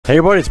Hey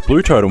everybody, it's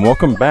BlueToad and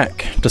welcome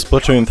back to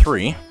Splatoon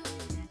 3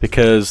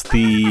 because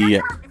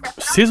the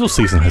Sizzle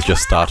season has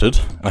just started.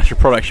 I should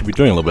probably be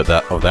doing a little bit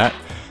of that.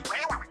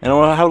 And I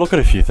want to have a look at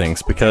a few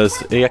things because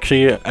they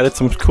actually added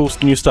some cool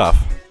new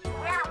stuff.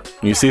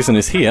 New season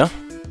is here.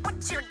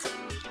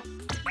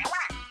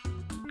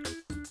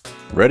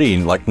 Ready,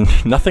 like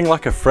nothing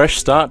like a fresh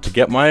start to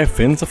get my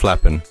fins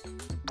a-flapping.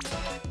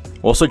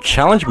 Also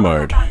challenge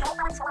mode.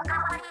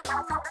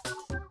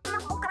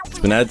 It's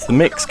been added to the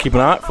mix, keep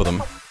an eye out for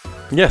them.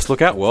 Yes,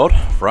 look out world,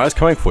 Fry's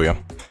coming for you.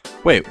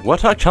 Wait,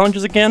 what are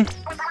challenges again?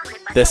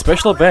 They're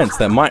special events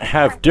that might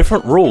have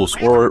different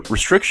rules or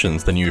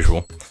restrictions than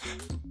usual.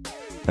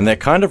 And they're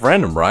kind of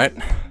random, right?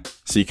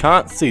 So you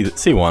can't see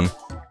one,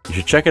 you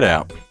should check it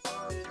out.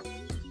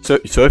 So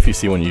if you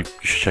see one, you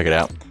should check it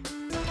out.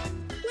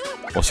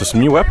 Also some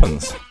new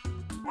weapons.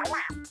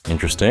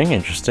 Interesting,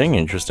 interesting,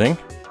 interesting.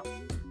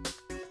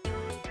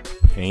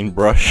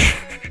 Paintbrush.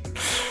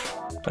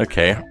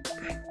 Okay.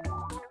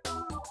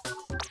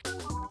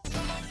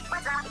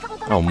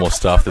 Oh, more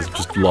stuff, there's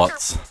just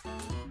lots.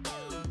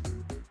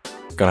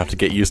 Gonna have to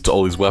get used to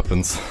all these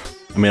weapons.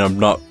 I mean, I'm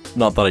not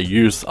that I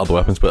use other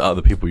weapons, but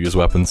other people use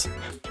weapons.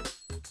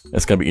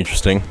 It's gonna be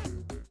interesting.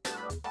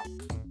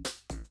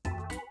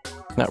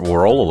 That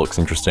roller looks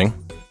interesting.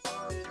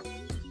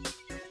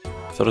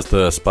 So does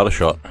the splatter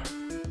shot.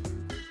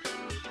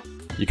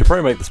 You could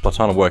probably make the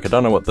Splatoon work. I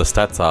don't know what the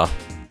stats are,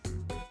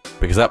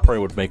 because that probably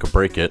would make or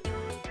break it.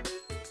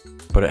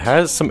 But it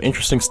has some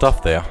interesting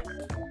stuff there.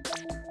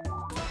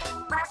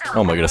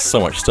 Oh my goodness, so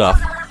much stuff.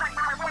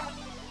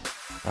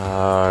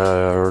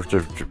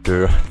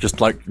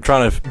 Just like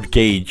trying to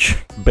gauge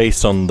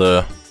based on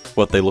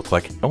what they look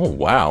like. Oh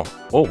wow.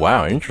 Oh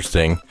wow,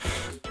 interesting.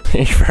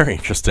 Very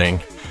interesting.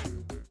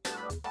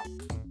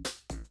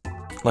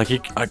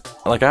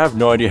 I have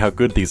no idea how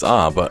good these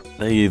are, but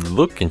they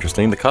look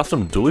interesting. The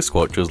custom dually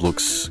squat just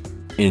looks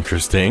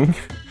interesting.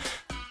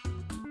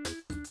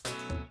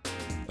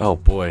 Oh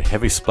boy,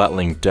 heavy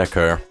splatling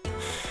deco.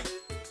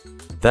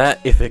 That,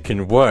 if it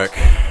can work,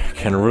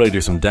 can really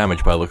do some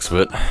damage by the looks of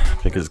it,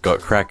 because it's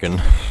got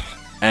Kraken,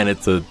 and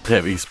it's a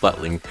heavy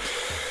splatling.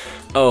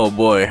 Oh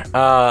boy,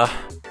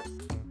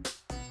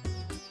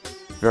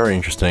 very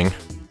interesting.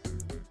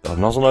 The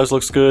nozzle nose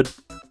looks good.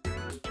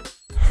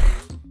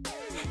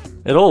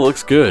 It all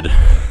looks good.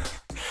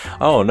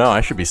 Oh no, I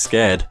should be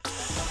scared.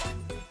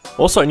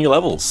 Also new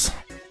levels.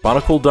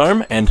 Barnacle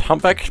Dome and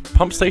Humpback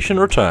Pump Station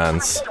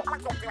returns.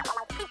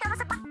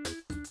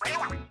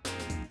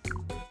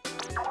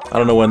 I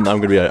don't know when I'm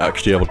going to be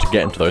actually able to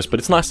get into those, but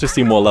it's nice to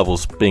see more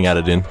levels being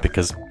added in,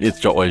 because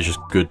it's always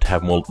just good to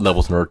have more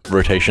levels in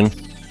rotation.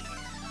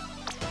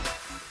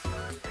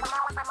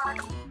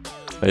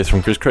 It's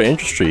from Chris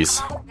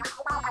Industries.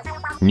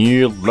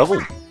 New level.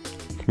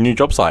 New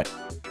job site.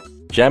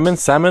 Jammin'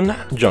 Salmon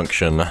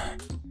Junction.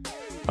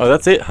 Oh,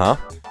 that's it, huh?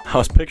 I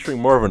was picturing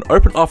more of an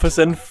open office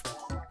and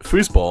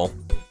foosball.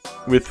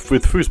 With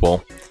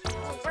foosball.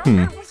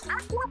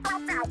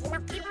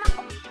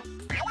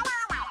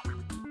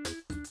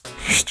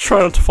 Just try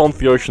not to fall into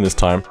the ocean this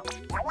time.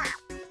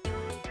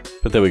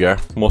 But there we go.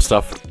 More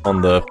stuff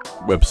on the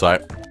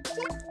website.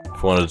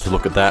 If you wanted to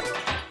look at that.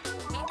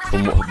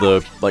 From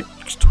the, like,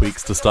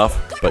 tweaks to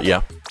stuff. But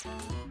yeah.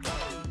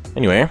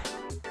 Anyway.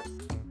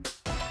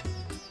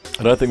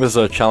 I don't think there's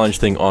a challenge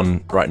thing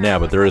on right now,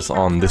 but there is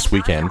on this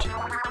weekend.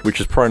 Which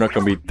is probably not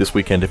going to be this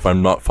weekend if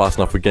I'm not fast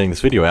enough with getting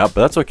this video out,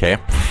 but that's okay.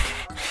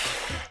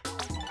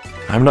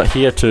 I'm not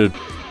here to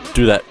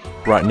do that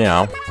right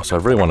now, so I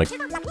really want to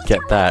get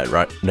that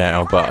right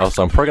now, but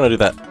also I'm probably going to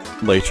do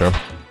that later.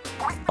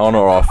 On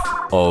or off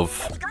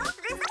of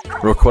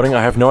recording,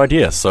 I have no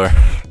idea, so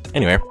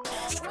anyway.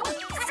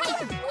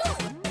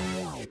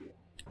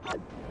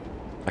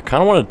 I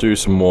kind of want to do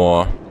some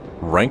more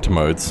ranked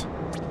modes.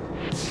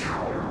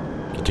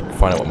 Get to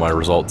find out what my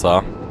results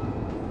are.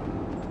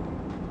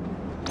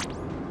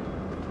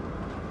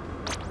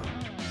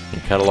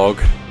 New catalog.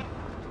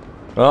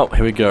 Well,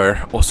 here we go.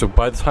 Also,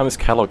 by the time this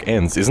catalog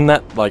ends, isn't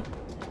that like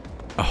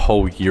a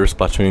whole year of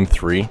Splatoon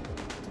 3?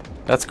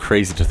 That's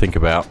crazy to think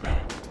about.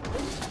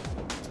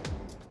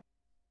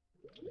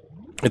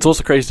 It's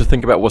also crazy to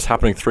think about what's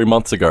happening 3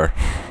 months ago.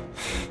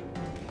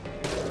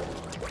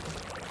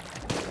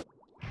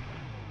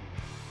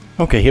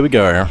 Okay, here we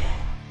go.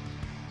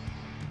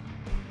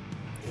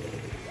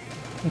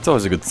 It's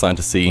always a good sign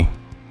to see.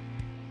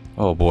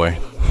 Oh boy.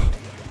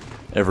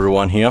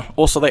 Everyone here.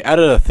 Also, they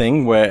added a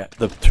thing where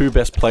the 2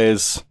 best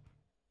players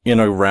in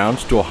a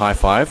round do a high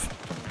five.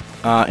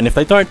 And if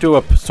they don't do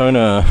a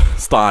Persona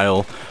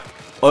style,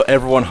 or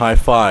everyone high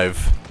five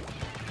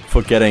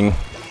for getting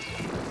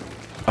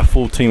a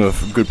full team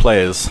of good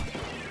players,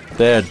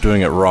 they're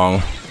doing it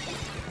wrong.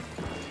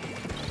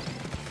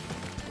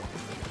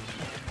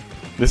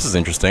 This is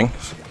interesting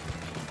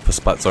for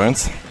splat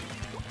zones.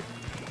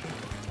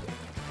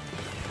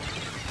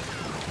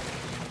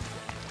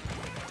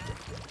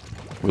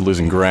 We're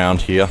losing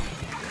ground here.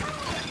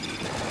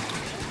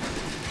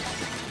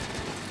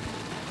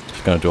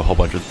 Just gonna do a whole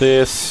bunch of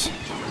this.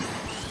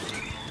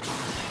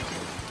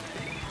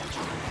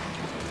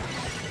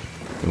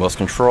 lost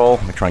control.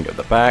 Let me try and get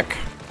that back.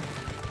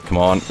 Come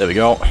on, there we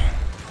go.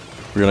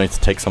 Really need to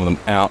take some of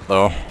them out,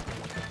 though.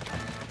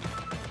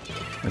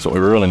 That's what we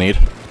really need.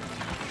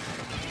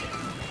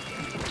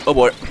 Oh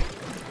boy.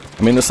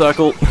 I'm in the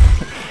circle.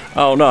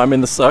 Oh no, I'm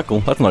in the circle.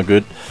 That's not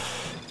good.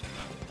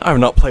 I have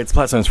not played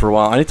Splatoon for a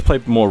while. I need to play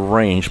more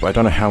range, but I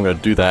don't know how I'm going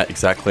to do that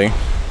exactly.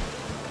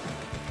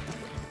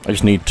 I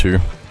just need to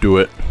do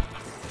it,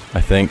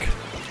 I think.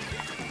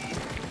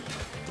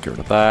 Get rid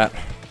of that.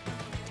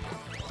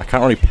 I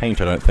can't really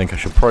paint, I don't think. I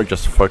should probably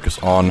just focus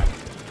on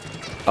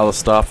other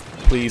stuff,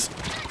 please.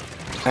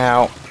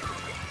 Ow.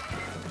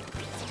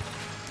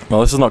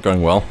 Well, this is not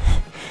going well.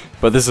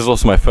 But this is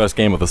also my first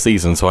game of the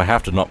season, so I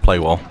have to not play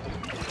well,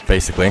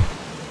 basically.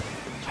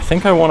 I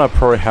think I want to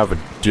probably have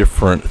a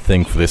different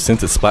thing for this.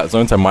 Since it's Splat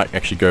Zones, I might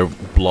actually go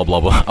blah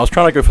blah blah. I was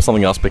trying to go for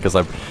something else because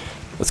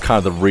that's kind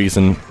of the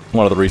reason,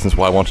 one of the reasons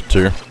why I wanted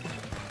to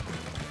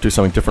do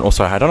something different.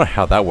 Also, I don't know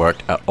how that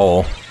worked at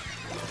all.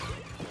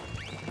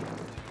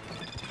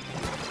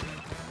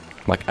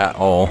 Like, at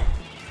all.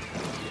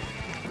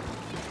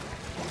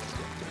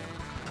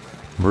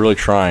 I'm really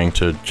trying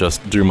to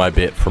just do my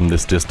bit from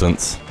this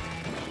distance.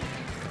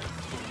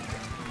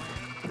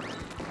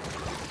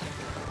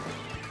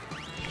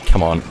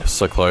 Come on, it's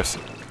so close.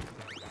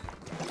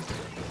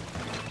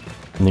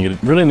 And you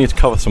really need to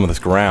cover some of this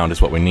ground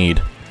is what we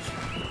need.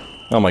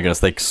 Oh my goodness,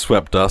 they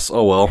swept us.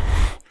 Oh well.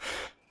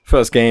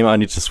 First game, I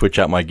need to switch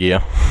out my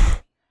gear.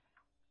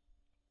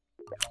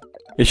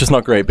 It's just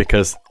not great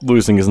because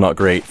losing is not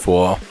great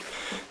for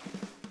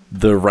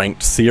the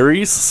ranked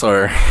series,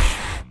 so...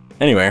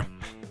 Anyway,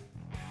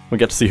 we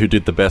get to see who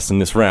did the best in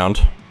this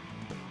round.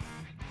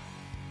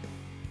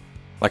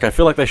 Like, I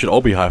feel like they should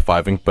all be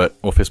high-fiving, but...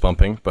 or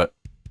fist-bumping, but...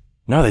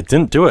 No, they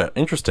didn't do it.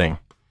 Interesting.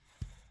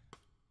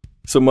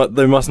 So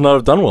they must not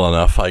have done well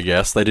enough, I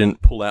guess. They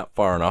didn't pull out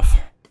far enough.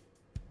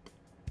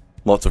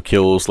 Lots of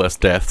kills, less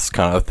deaths,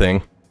 kind of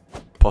thing.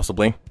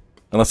 Possibly.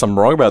 Unless I'm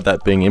wrong about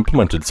that being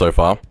implemented so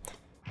far.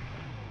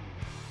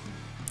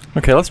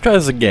 Okay, let's try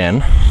this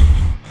again.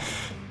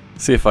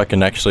 See if I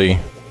can actually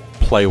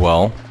play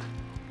well.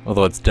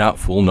 Although it's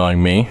doubtful,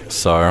 knowing me,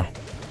 so...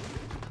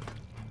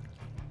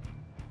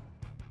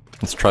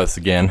 Let's try this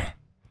again.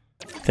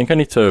 I think I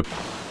need to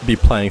be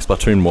playing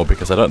Splatoon more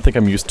because I don't think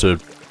I'm used to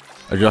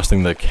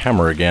adjusting the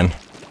camera again.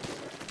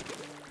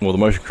 Well, the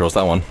motion controls,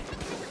 that one.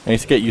 I need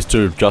to get used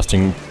to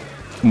adjusting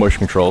motion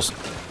controls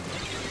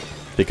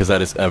because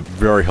that is a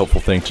very helpful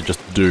thing to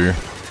just do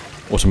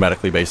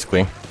automatically,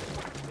 basically.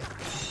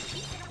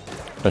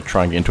 I'm gonna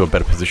try and get into a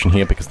better position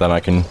here because then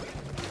I can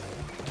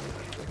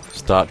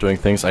start doing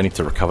things. I need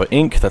to recover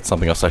ink. That's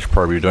something else I should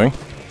probably be doing.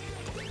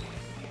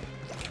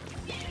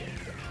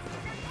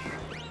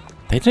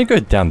 They didn't go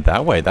down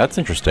that way. That's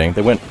interesting.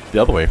 They went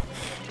the other way.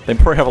 They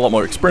probably have a lot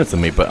more experience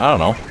than me, but I don't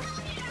know.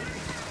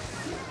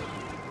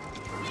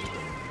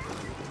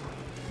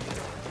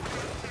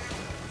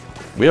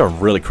 We are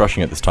really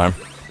crushing it this time.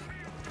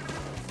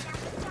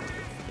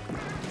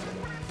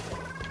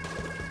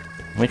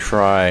 Let me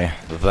try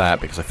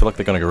that, because I feel like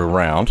they're going to go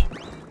around.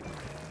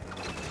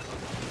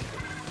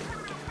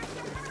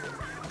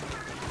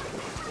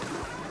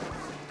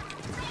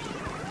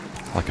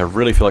 Like, I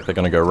really feel like they're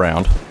going to go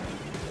around.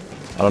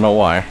 I don't know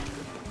why.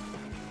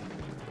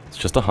 It's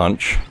just a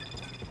hunch.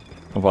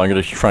 But I'm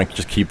going to try and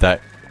just keep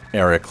that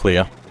area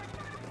clear.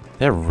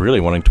 They're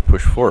really wanting to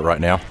push for it right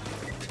now.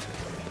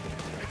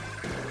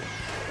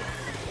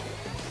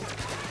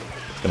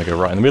 It's going to go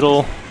right in the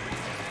middle.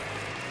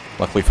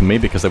 Luckily for me,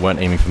 because they weren't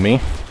aiming for me.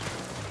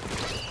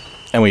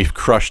 And we've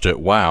crushed it.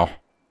 Wow.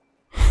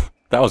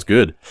 That was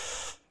good.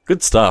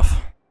 Good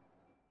stuff.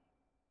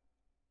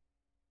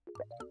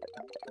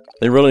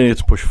 They really need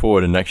to push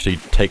forward and actually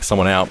take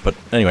someone out, but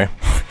anyway.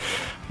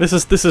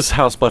 This is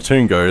how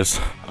Splatoon goes.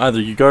 Either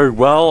you go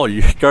well or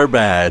you go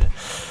bad.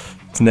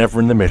 It's never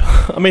in the middle.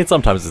 I mean,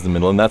 sometimes it's in the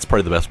middle, and that's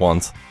probably the best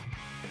ones.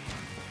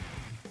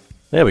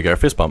 There we go,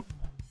 fist bump.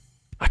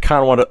 I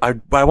kind of want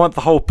to... I want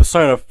the whole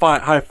Persona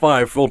high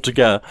five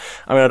altogether.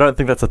 I mean, I don't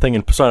think that's a thing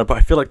in Persona, but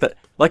I feel like that...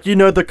 Like, you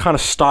know the kind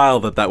of style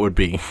that would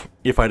be,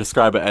 if I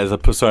describe it as a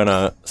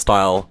Persona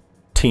style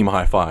team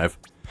high five.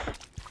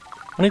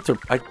 I need to...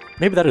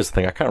 maybe that is the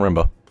thing, I can't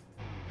remember.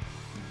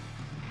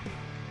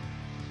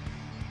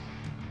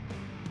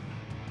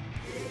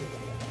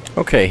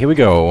 Okay, here we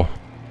go.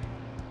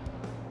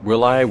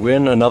 Will I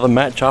win another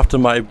match after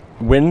my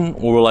win,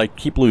 or will I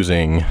keep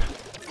losing?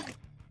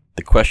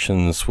 The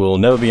questions will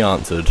never be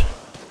answered.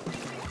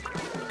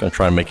 Gonna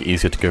try and make it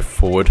easier to go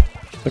forward.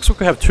 Looks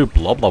like we have 2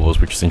 blob levels,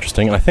 which is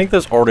interesting, and I think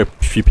there's already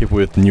a few people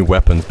with new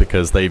weapons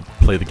because they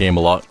play the game a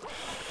lot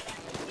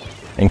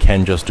and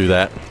can just do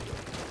that.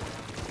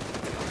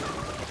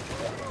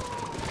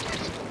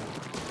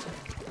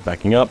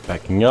 Backing up,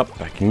 backing up,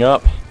 backing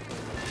up.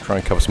 Try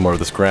and cover some more of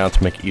this ground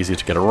to make it easier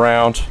to get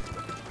around.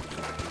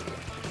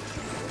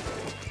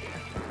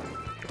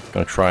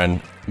 Gonna try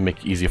and make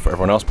it easier for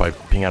everyone else by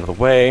being out of the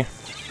way.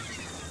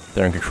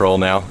 They're in control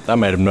now. That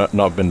might have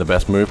not been the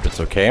best move, but it's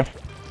okay.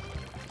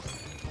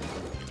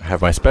 I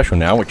have my special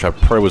now, which I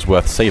probably was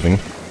worth saving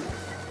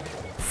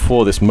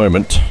for this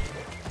moment.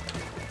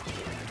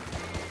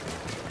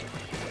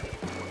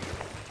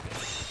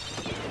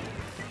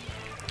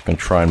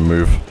 try and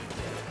move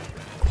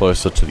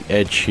closer to the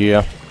edge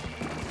here.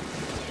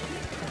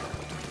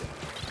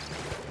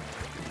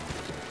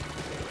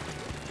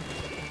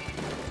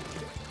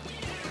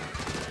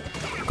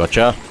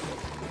 Gotcha.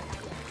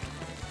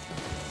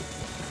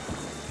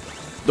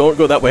 Don't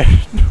go that way.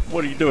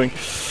 What are you doing?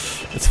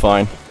 It's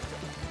fine.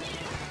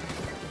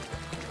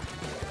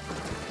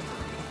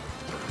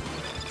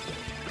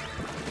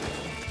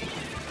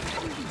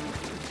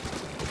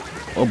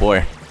 Oh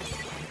boy.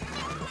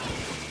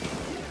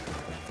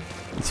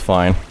 It's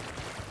fine.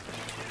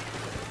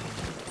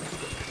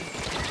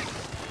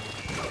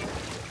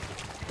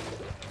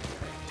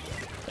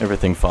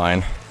 Everything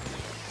fine.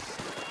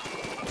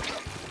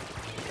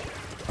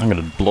 I'm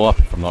gonna blow up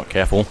if I'm not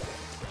careful.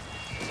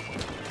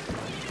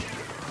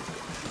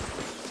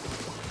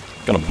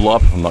 Gonna blow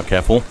up if I'm not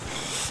careful.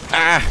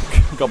 Ah!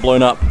 Got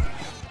blown up.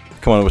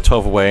 Come on, we're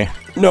 12 away.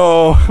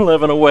 No!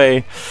 11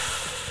 away.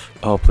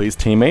 Oh, please,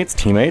 teammates,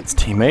 teammates,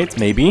 teammates,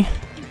 maybe.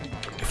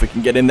 If we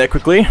can get in there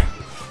quickly.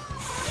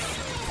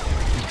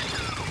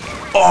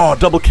 Oh,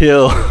 double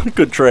kill.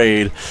 Good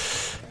trade.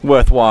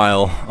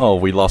 Worthwhile. Oh,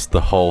 we lost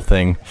the whole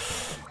thing.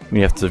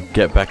 We have to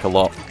get back a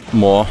lot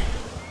more.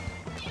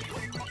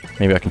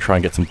 Maybe I can try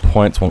and get some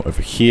points one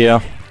over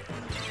here.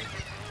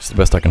 It's the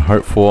best I can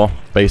hope for,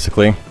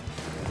 basically.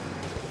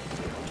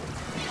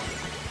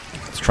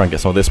 Let's try and get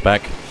some of this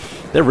back.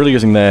 They're really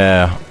using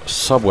their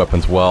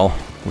sub-weapons well,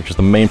 which is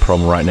the main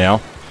problem right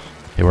now.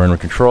 Okay, we're under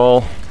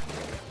control.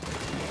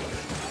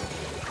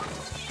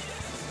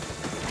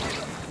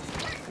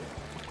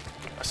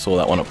 I saw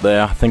that one up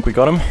there. I think we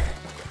got him.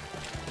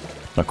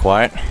 Not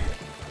quite.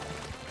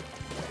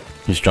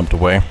 He's jumped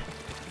away.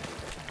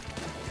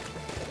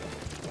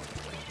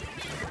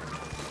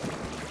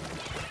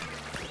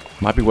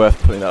 Might be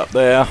worth putting that up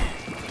there.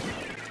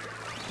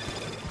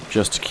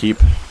 Just to keep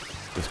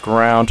this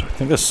ground. I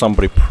think there's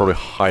somebody probably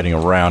hiding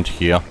around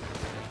here.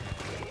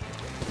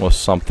 Or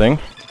something.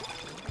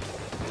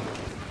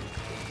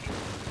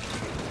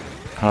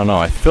 I don't know,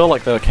 I feel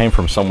like that came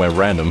from somewhere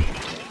random.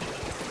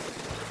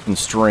 And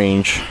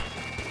strange.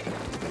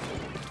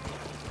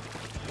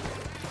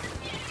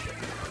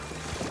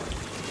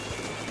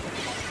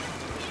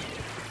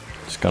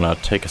 Just gonna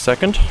take a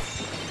second.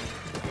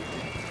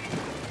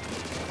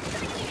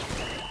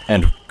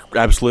 And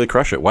absolutely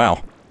crush it,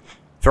 wow.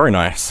 Very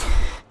nice.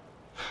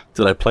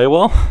 Did I play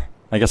well?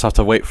 I guess I'll have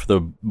to wait for the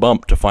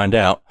bump to find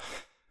out.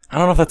 I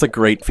don't know if that's a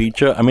great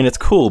feature. I mean, it's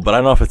cool, but I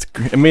don't know if it's...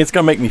 I mean, it's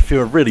gonna make me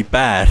feel really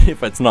bad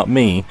if it's not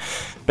me,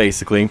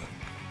 basically.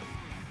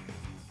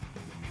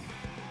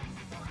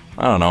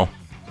 I don't know.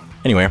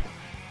 Anyway.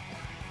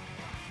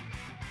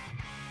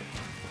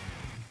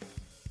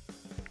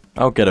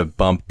 I'll get a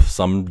bump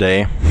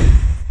someday.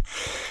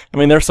 I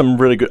mean, there's some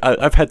really good...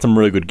 I've had some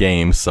really good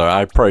games, so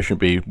I probably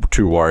shouldn't be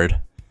too worried.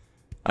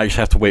 I just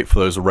have to wait for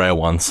those rare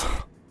ones.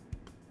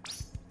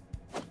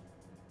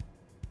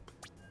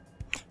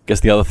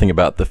 Guess the other thing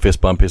about the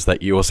fist bump is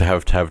that you also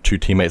have to have two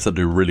teammates that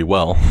do really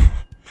well.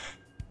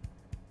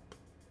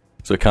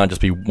 So it can't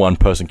just be one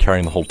person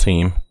carrying the whole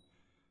team.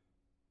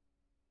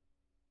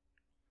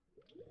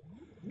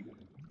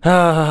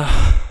 I'm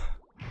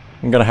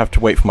gonna have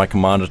to wait for my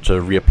commander to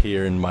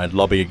reappear in my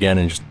lobby again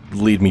and just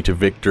lead me to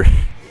victory.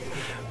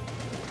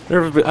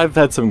 I've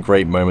had some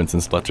great moments in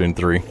Splatoon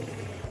 3. You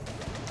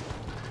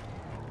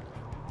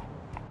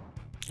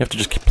have to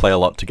just play a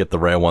lot to get the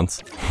rare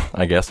ones,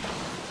 I guess.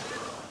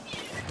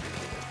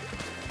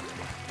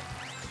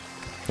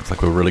 Looks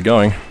like we're really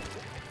going.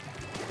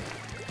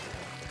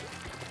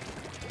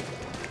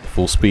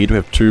 Full speed, we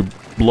have two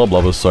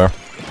blobbers, so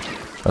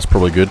that's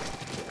probably good.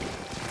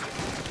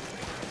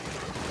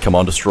 Come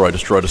on, destroy,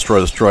 destroy, destroy,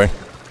 destroy.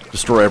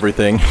 Destroy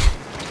everything.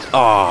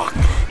 Ah!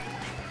 Oh.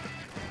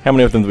 How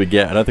many of them did we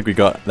get? I don't think we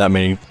got that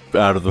many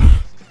out of them.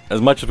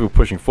 As much as we were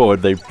pushing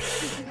forward, they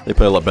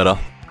play a lot better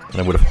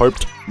than I would have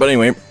hoped. But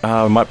anyway,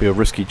 might be a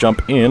risky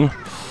jump in.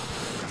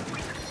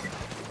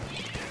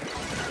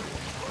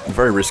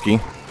 Very risky.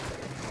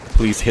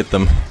 Please hit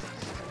them.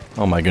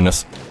 Oh my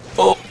goodness.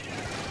 Oh!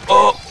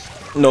 Oh!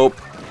 Nope.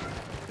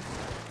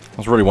 I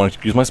was really wanting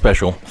to use my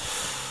special.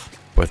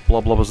 Both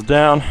blobbers are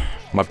down.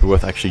 Might be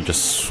worth actually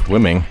just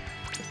swimming.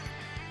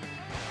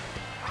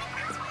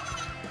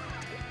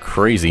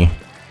 Crazy.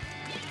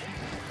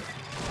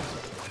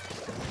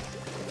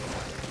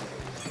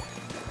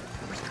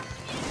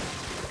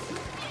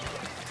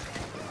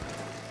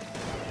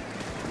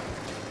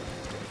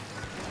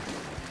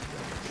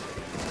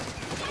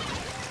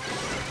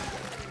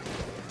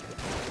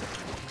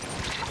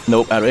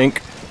 Nope, out of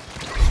ink.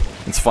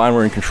 It's fine,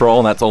 we're in control,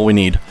 and that's all we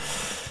need.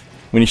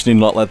 We just need to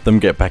not let them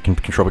get back in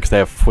control because they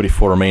have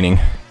 44 remaining.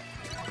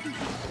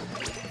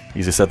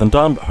 Easier said than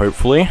done, but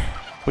hopefully...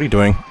 What are you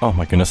doing? Oh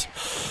my goodness.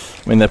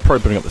 I mean, they're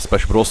probably putting up the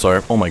special, but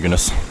also... Oh my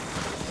goodness.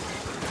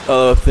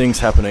 Other things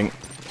happening.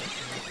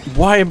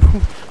 Why?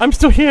 I'm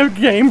still here,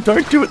 game!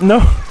 Don't do it! No!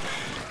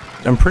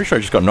 I'm pretty sure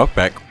I just got knocked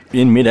back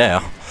in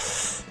midair.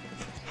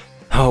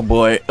 Oh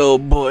boy, oh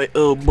boy,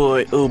 oh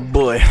boy, oh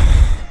boy.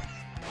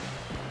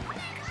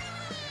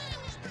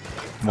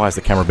 Why is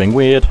the camera being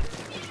weird?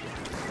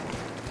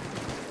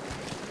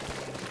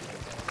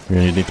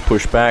 We need to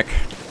push back.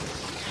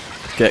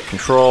 Get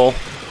control.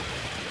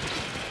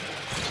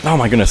 Oh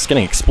my goodness,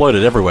 getting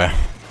exploded everywhere.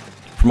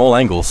 From all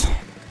angles.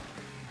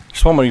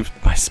 Just want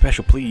my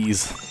special,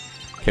 please.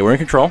 Okay, we're in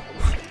control.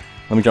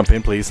 Let me jump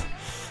in, please.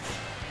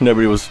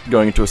 Nobody was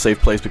going into a safe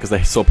place because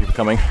they saw people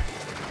coming.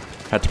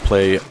 Had to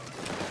play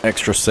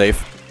extra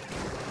safe.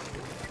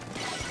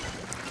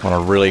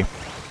 Want to really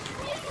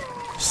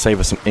save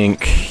us some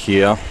ink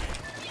here.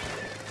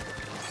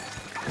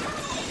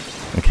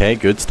 Okay,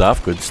 good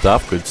stuff, good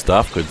stuff, good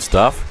stuff, good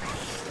stuff.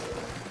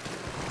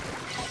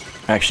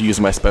 Actually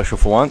using my special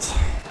for once.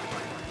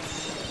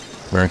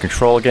 We're in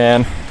control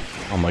again.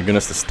 Oh my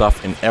goodness, there's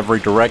stuff in every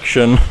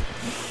direction.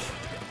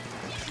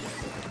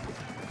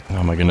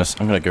 Oh my goodness,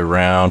 I'm gonna go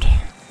round.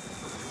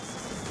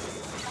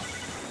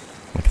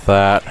 Like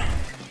that.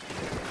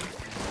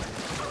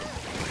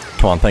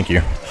 Come on, thank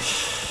you.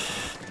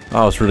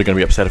 I was really gonna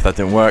be upset if that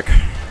didn't work.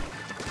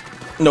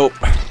 Nope.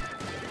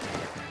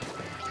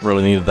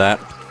 Really needed that.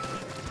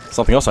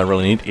 Something else I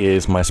really need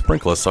is my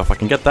sprinklers, so if I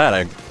can get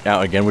that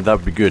out again, that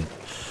would be good.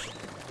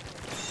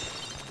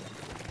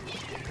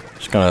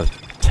 Just gonna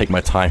take my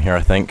time here,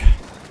 I think.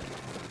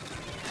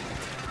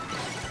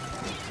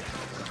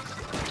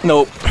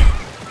 Nope.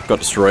 Got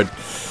destroyed.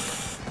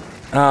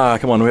 Ah,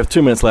 come on, we have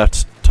 2 minutes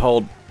left to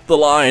hold the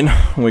line.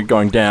 We're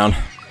going down.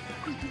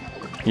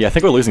 Yeah, I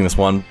think we're losing this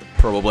one,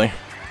 probably.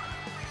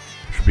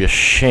 Should be a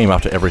shame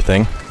after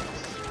everything.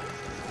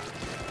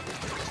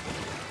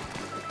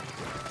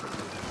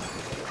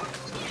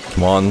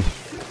 Come on,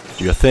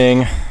 do your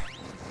thing.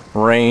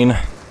 Rain. I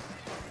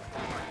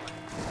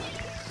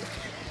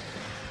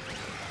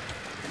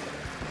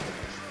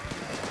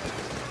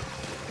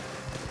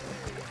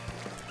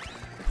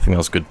think that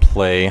was good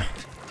play.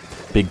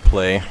 Big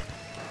play.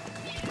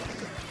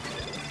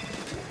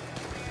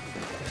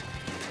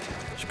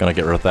 Just gonna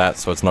get rid of that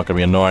so it's not gonna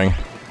be annoying.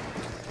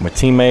 My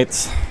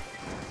teammates.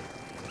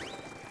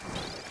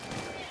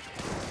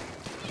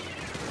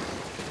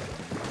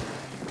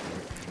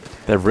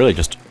 They're really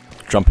just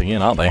jumping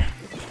in, aren't they?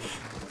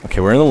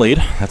 Okay, we're in the lead.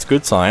 That's a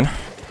good sign.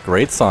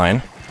 Great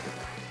sign.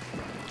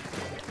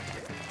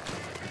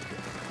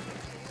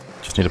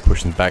 Just need to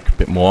push them back a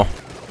bit more.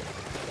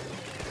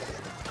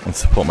 And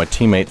support my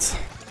teammates.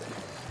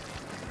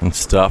 And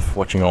stuff.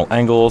 Watching all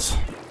angles.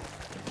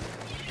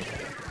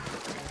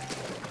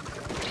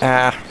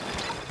 Ah.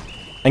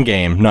 And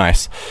game.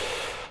 Nice.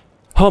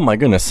 Oh my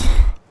goodness.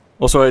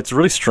 Also, it's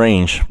really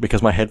strange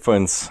because my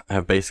headphones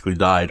have basically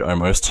died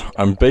almost.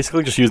 I'm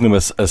basically just using them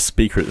as a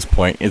speaker at this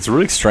point. It's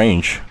really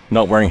strange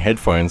not wearing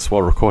headphones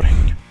while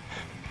recording.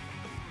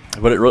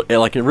 But it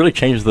really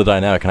changes the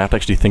dynamic, and I have to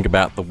actually think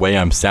about the way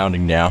I'm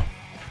sounding now.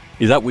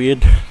 Is that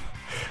weird?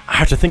 I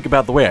have to think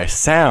about the way I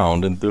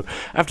sound, and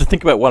I have to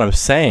think about what I'm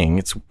saying.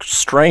 It's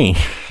strange.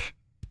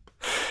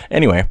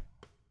 Anyway.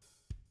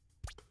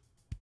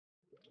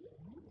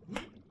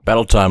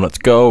 Battle time, let's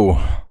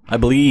go. I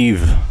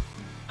believe.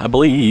 I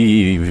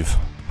believe.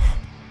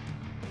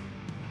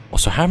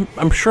 Also,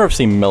 I'm sure I've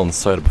seen melon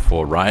soda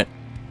before, right?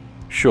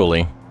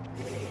 Surely.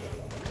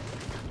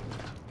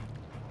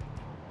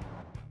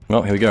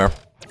 Well, here we go.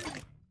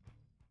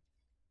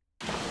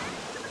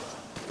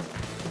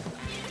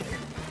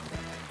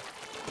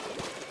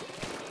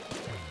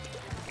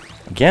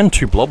 Again,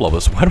 2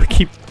 bloblobbers. Why do we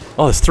keep...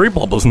 Oh, there's 3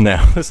 blobblers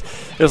now. There's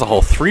a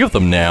whole 3 of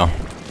them now.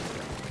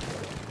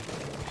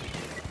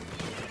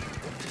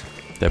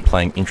 They're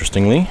playing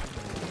interestingly.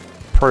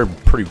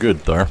 Pretty good,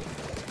 though.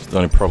 It's the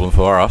only problem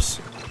for us.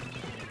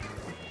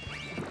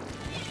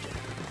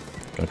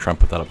 Gonna try and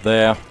put that up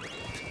there.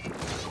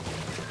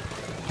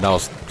 That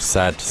was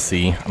sad to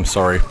see. I'm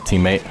sorry,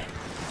 teammate.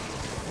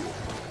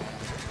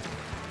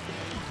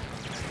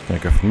 Gonna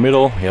go for the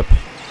middle. Yep.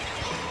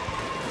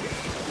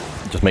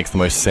 It just makes the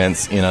most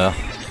sense in a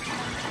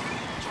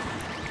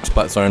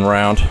splat zone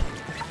round.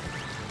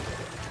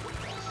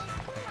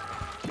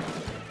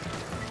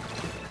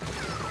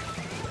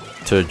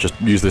 To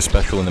just use this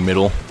special in the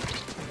middle,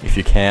 if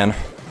you can.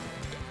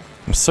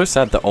 I'm so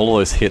sad that all of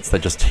those hits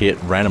that just hit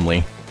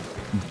randomly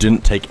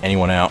didn't take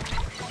anyone out.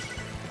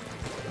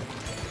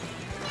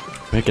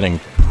 We're getting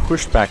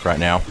pushed back right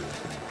now.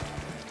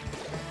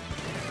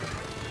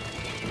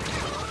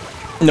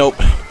 Nope,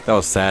 that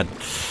was sad.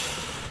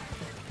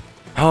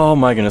 Oh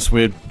my goodness,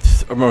 we're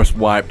almost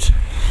wiped.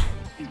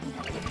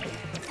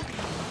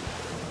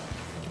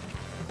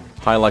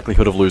 High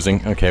likelihood of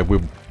losing. Okay,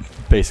 we're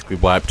basically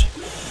wiped.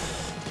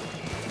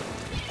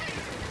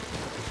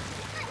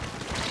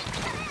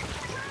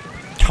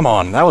 Come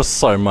on, that was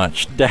so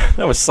much. That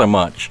was so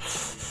much.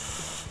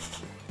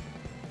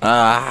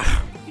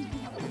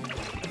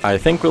 I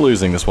think we're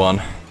losing this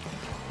one.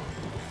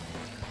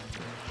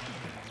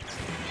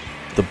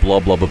 The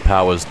blob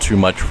power is too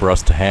much for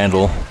us to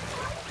handle.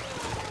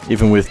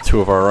 Even with 2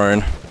 of our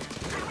own.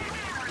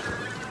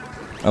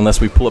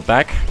 Unless we pull it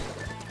back.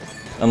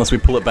 Unless we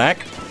pull it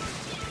back.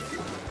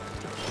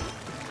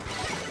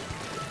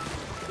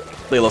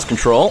 They lost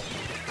control.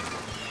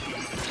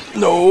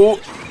 No!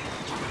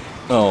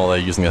 Oh, they're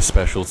using their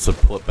specials to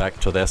pull it back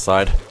to their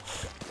side.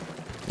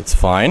 It's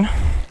fine.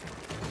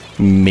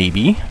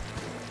 Maybe.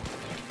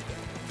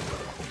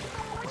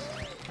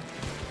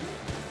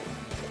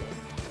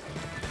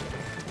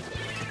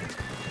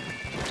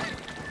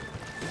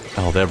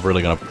 Oh, they're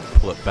really gonna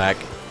pull it back.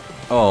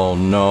 Oh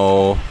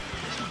no.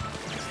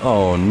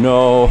 Oh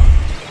no.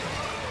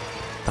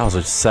 That was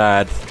a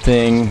sad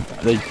thing.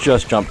 They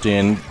just jumped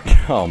in.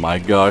 Oh my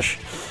gosh.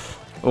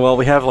 Well,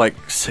 we have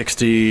like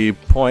 60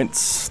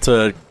 points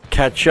to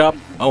catch up.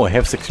 Oh, I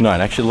have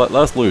 69. Actually, let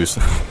us lose.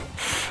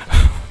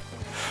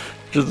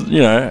 Just,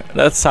 you know,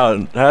 that's how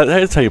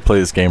you play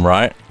this game,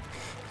 right?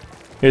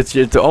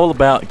 It's all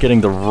about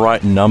getting the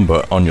right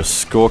number on your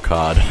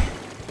scorecard.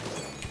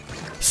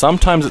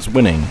 Sometimes it's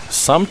winning.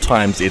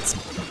 Sometimes it's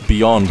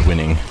beyond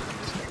winning.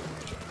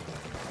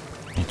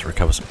 Need to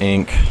recover some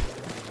ink.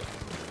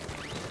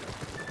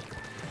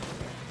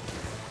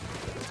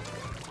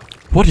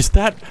 What is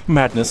that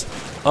madness?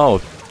 Oh,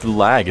 the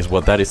lag is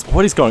what that is.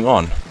 What is going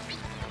on?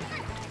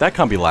 That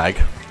can't be lag.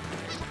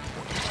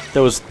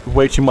 There was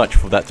way too much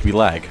for that to be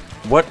lag.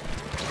 What?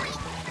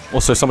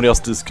 Also, somebody else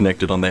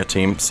disconnected on their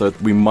team, so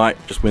we might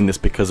just win this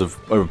because of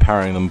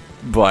overpowering them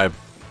by...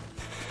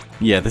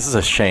 Yeah, this is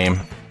a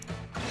shame.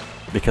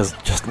 Because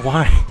just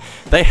why?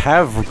 They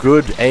have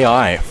good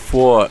AI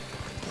for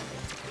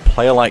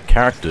player-like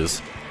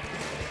characters.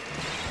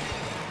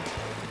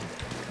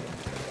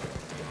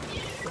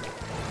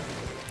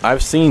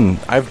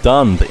 I've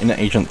done the Inner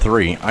Agent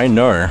 3. I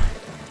know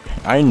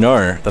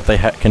that they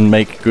can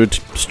make good,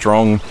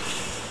 strong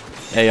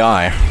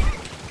AI.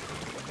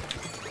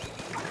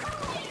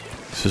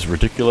 This is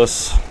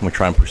ridiculous. I'm gonna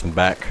try and push them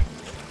back.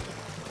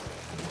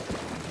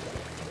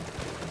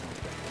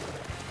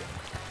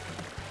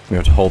 We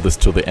have to hold this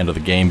till the end of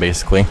the game,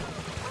 basically.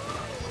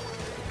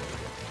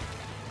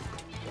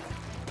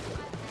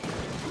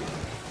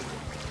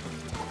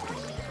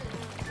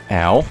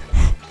 Ow.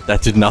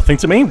 That did nothing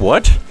to me?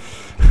 What?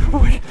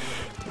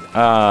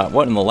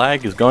 What in the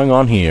lag is going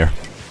on here?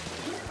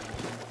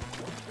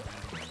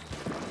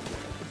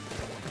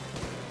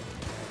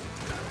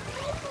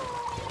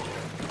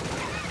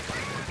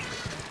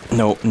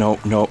 Nope,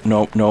 nope, nope,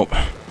 nope, nope.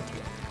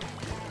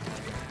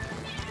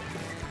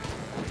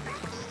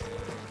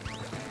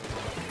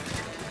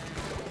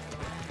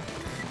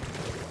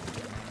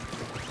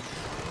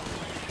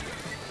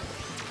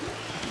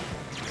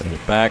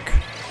 Get back.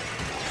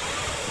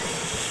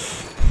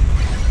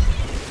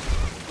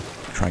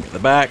 Try and get the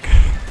back.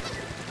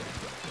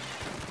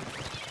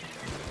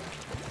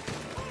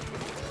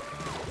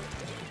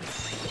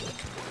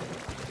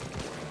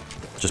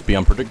 Just be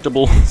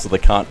unpredictable so they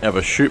can't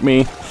ever shoot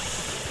me.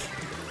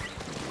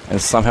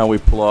 And somehow we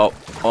pull out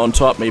on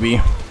top,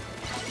 maybe.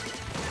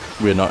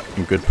 We're not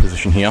in good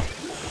position here.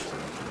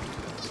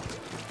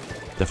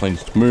 Definitely need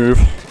to move.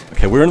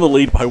 Okay, we're in the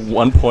lead by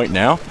 1 point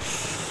now.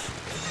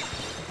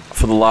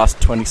 For the last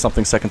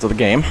 20-something seconds of the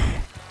game.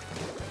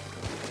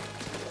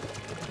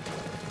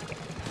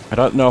 I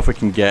don't know if we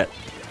can get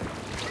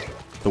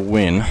the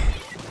win.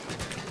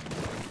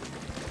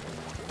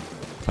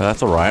 But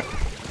that's alright.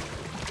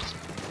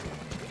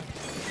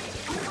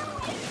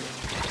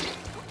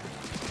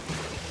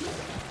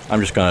 I'm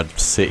just gonna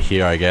sit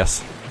here, I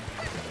guess.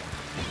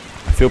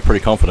 I feel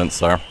pretty confident,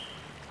 so...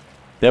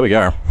 There we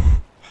go.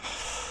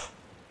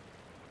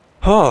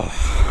 Oh,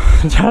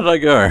 how did I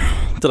go?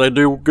 Did I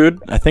do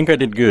good? I think I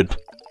did good.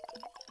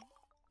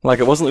 Like,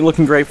 it wasn't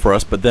looking great for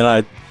us, but then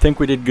I think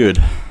we did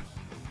good.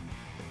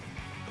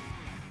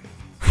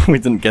 We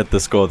didn't get the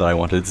score that I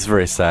wanted. It's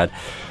very sad.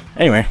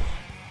 Anyway,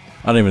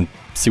 I don't even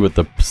see what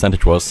the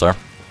percentage was, so...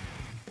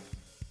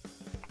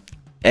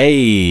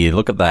 Hey,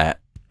 look at that.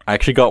 I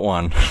actually got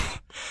one.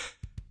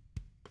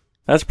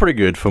 That's pretty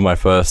good for my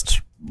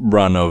first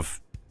run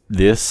of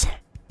this.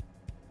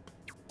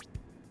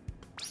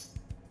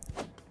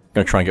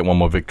 Gonna try and get one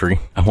more victory.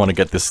 I want to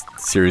get this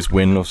series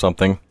win or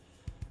something.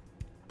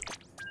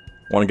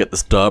 Want to get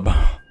this dub.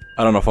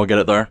 I don't know if I'll get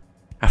it though.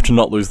 I have to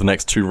not lose the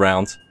next 2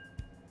 rounds.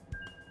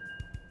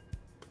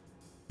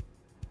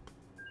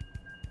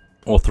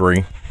 Or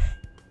 3.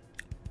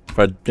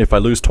 If I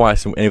lose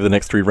twice in any of the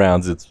next 3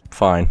 rounds, it's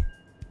fine.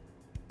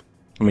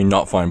 I mean,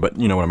 not fine, but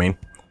you know what I mean.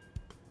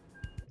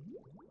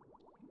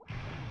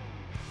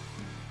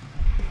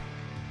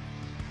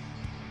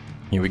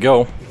 Here we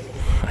go.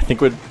 I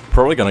think we're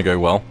probably gonna go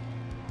well.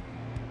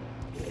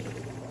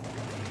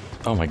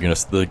 Oh my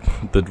goodness, the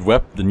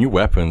new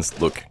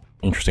weapons look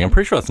interesting. I'm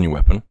pretty sure that's a new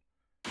weapon.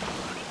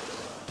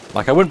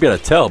 Like, I wouldn't be able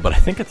to tell, but I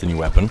think it's a new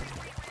weapon.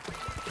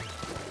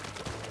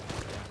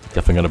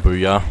 Definitely gonna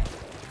booyah.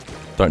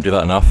 Don't do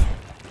that enough.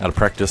 Out of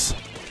practice.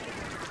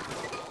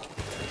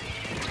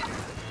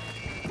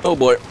 Oh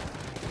boy.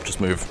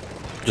 Just move.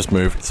 Just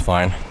move, it's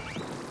fine.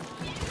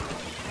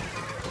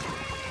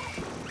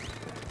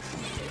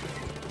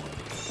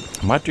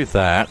 I might do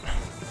that.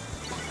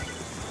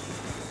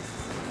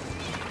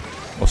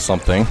 Or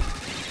something.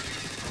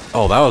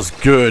 Oh, that was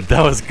good.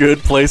 That was good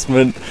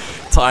placement.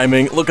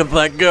 Timing. Look at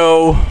that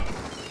go.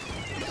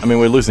 I mean,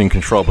 we're losing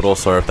control, but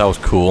also, that was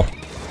cool.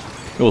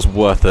 It was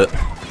worth it.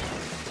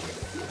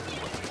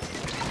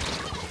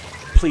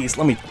 Please,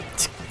 let me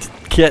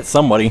get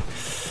somebody.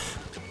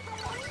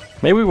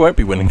 Maybe we won't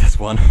be winning this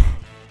one.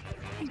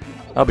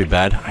 That'll be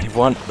bad. I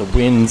want the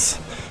wins.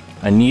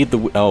 I need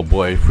the... Oh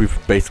boy,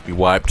 we've basically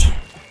wiped.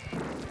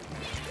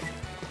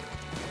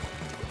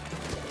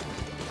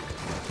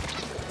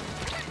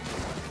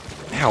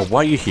 Ow,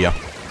 why are you here?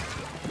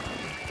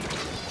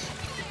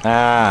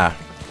 Ah,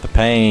 the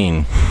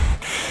pain.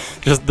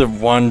 Just the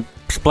one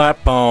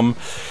splat bomb.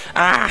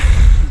 Ah!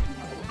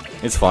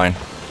 It's fine.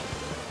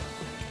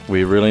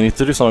 We really need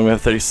to do something. We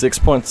have 36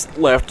 points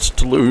left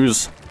to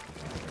lose.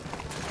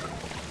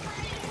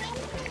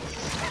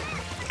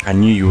 I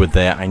knew you were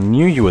there. I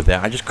knew you were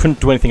there. I just couldn't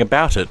do anything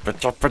about it.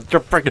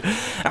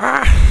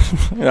 Ah!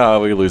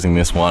 Oh, we're losing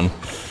this one.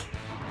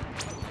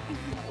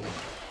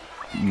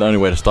 The only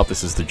way to stop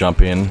this is to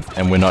jump in,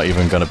 and we're not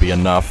even going to be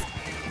enough.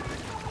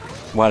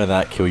 Why did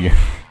that kill you?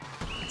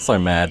 So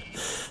mad.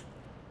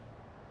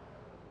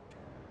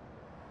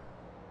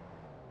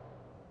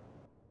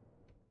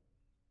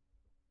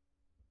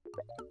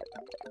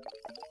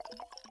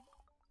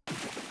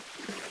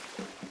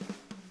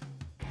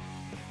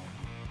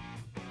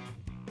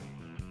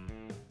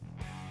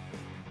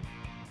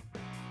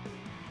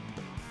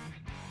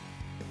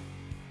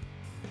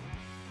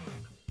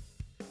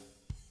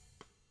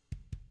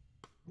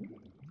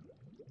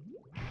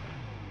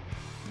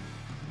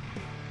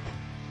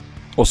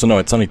 Also, no,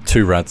 it's only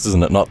 2 rats,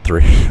 isn't it? Not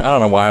 3. I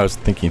don't know why I was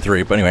thinking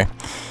 3, but anyway.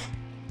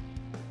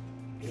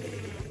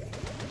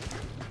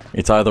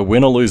 It's either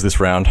win or lose this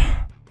round.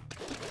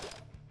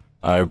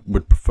 I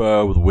would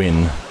prefer with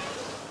win.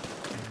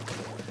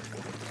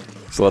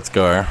 So let's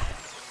go.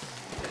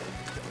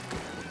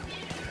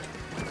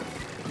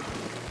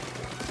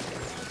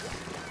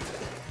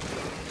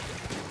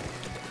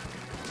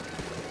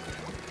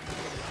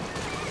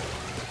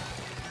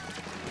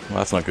 Well,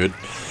 that's not good.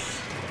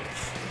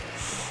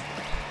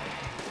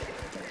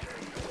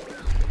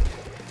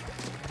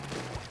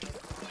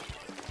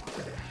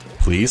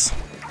 Please.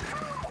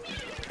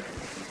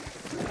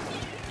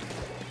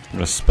 I'm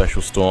gonna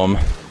special storm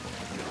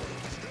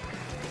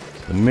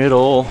the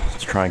middle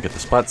to try and get the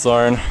splat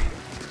zone.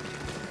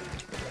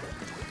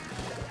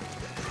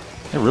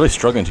 They're really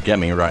struggling to get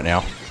me right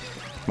now.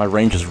 My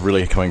range is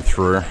really coming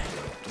through.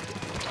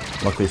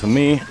 Luckily for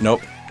me,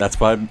 nope. That's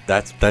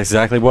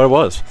exactly what it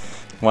was.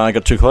 When I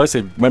got too close,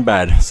 it went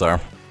bad. So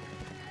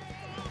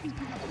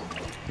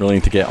really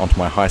need to get onto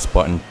my high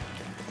spot and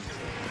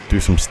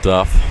do some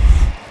stuff.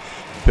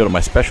 Build up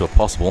my special if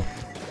possible.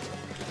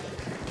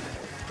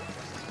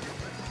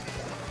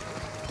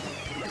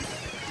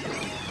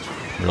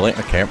 Really?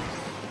 Okay.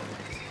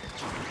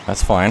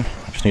 That's fine.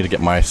 I just need to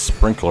get my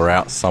sprinkler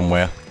out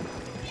somewhere.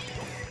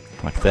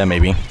 Like there,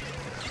 maybe.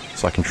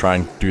 So I can try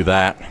and do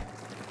that.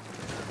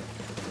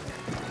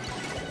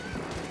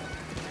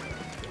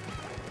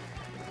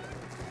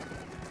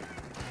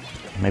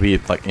 Maybe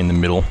it's like in the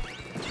middle.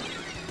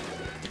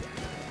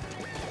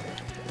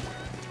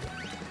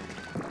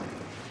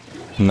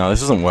 No,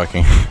 this isn't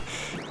working.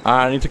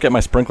 I need to get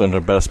my sprinkler into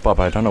a better spot,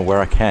 but I don't know where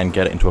I can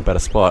get it into a better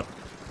spot.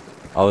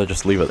 I'll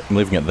just leave it. I'm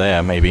leaving it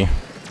there, maybe.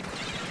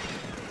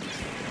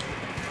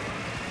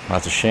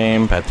 That's a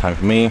shame. Bad time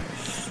for me.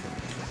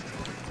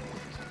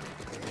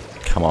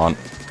 Come on.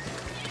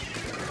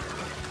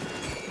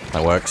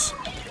 That works.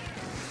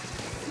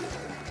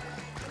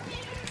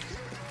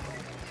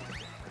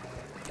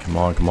 Come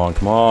on, come on,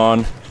 come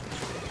on.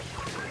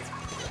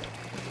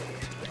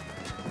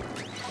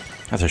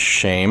 That's a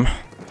shame.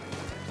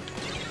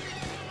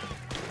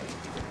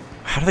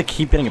 How do they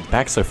keep getting it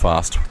back so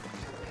fast?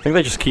 I think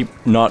they just keep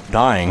not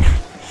dying.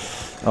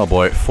 Oh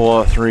boy.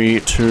 4, 3,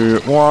 2,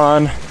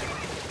 1.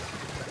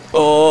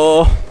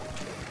 Oh.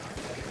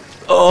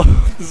 Oh,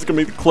 this is gonna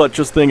be the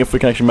clutchest thing if we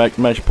can actually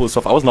manage to pull this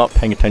off. I was not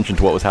paying attention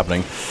to what was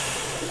happening.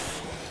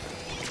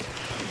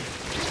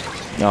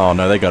 Oh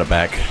no, they got it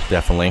back.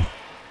 Definitely.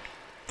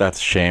 That's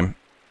a shame.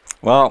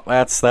 Well,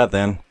 that's that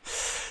then.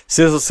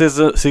 Sizzle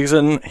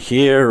season,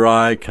 here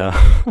I come.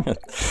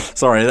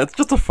 Sorry, that's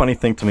just a funny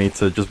thing to me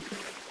to just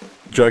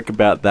joke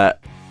about that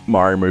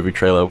Mario movie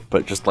trailer,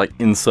 but just like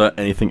insert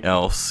anything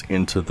else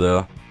into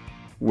the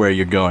where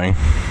you're going.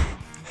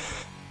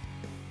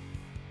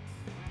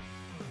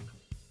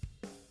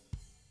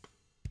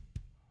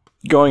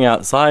 Going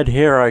outside,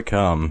 here I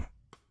come.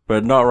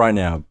 But not right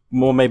now.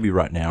 More maybe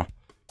right now.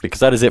 Because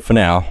that is it for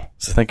now.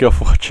 So thank you all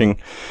for watching.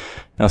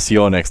 I'll see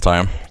you all next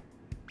time.